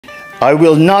I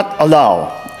will not allow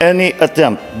any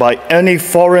attempt by any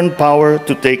foreign power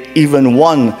to take even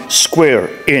 1 square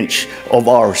inch of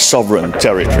our sovereign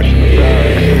territory.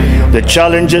 The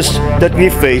challenges that we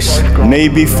face may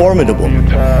be formidable,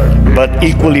 but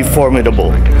equally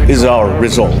formidable is our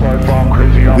resolve.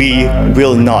 We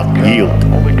will not yield.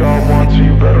 Only God wants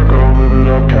you, better go live it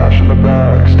up, cash in the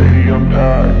bag, stadium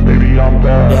packed, baby I'm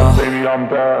bad, baby I'm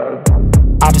bad.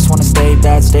 I just wanna stay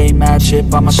bad, stay mad,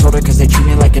 chip on my shoulder cause they treat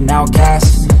me like an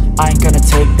outcast. I ain't gonna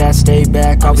take that, stay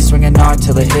back, I'll be swinging hard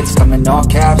till the hits come in all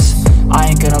caps. I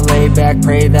ain't gonna lay back,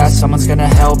 pray that someone's gonna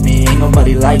help me, ain't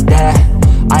nobody like that.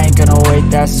 I ain't gonna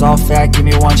wait, that's all fact, give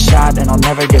me 1 shot and I'll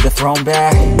never get the throne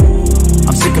back.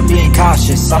 I'm sick of being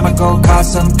cautious, I'ma go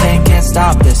cause something, can't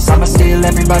stop this. I'ma steal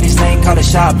everybody's lane, call it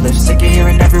shoplift. Sick of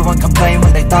hearing everyone complain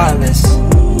when they thoughtless.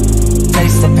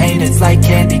 Taste the pain, it's like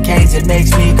candy canes. It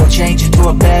makes me go change into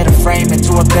a better frame,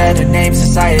 into a better name.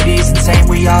 Society's insane,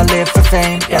 we all live for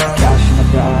fame, yeah. Cash in the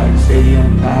bag,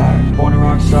 stadium packed. Born a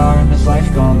rock star in this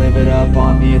life, gon' live it up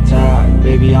on the attack.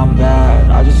 Baby, I'm bad,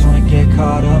 I just wanna get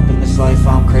caught up in this life.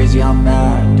 I'm crazy, I'm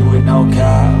mad, do it no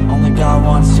cap. Only God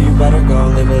wants you, better go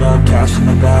live it up. Cash in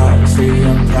the bag,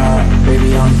 stadium packed.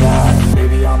 Baby, I'm bad,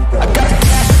 baby, I'm bad. I got the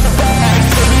cash in the bag,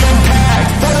 stadium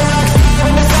packed.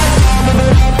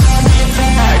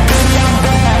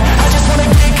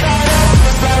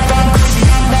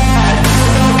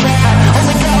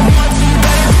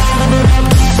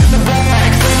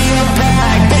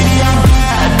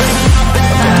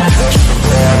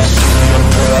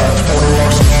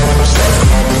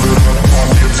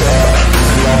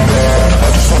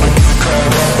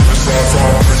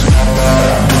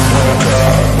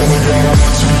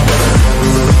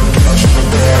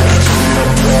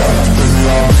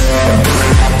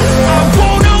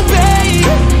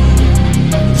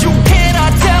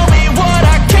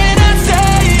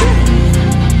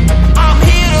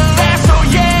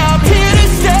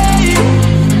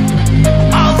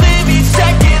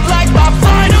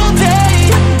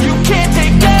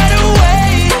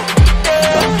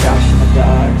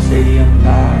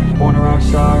 Born a rock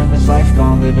star in this life,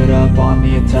 gon' live it up.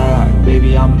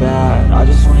 Baby, I'm bad, I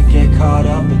just wanna get caught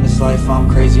up in this life. I'm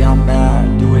crazy, I'm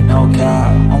mad, do it no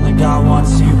cap. Only God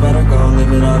wants you, better go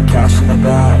live it up. Cash in the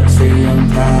bag, stadium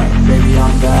packed. Baby,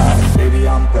 I'm bad, baby,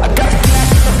 I'm bad. I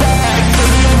got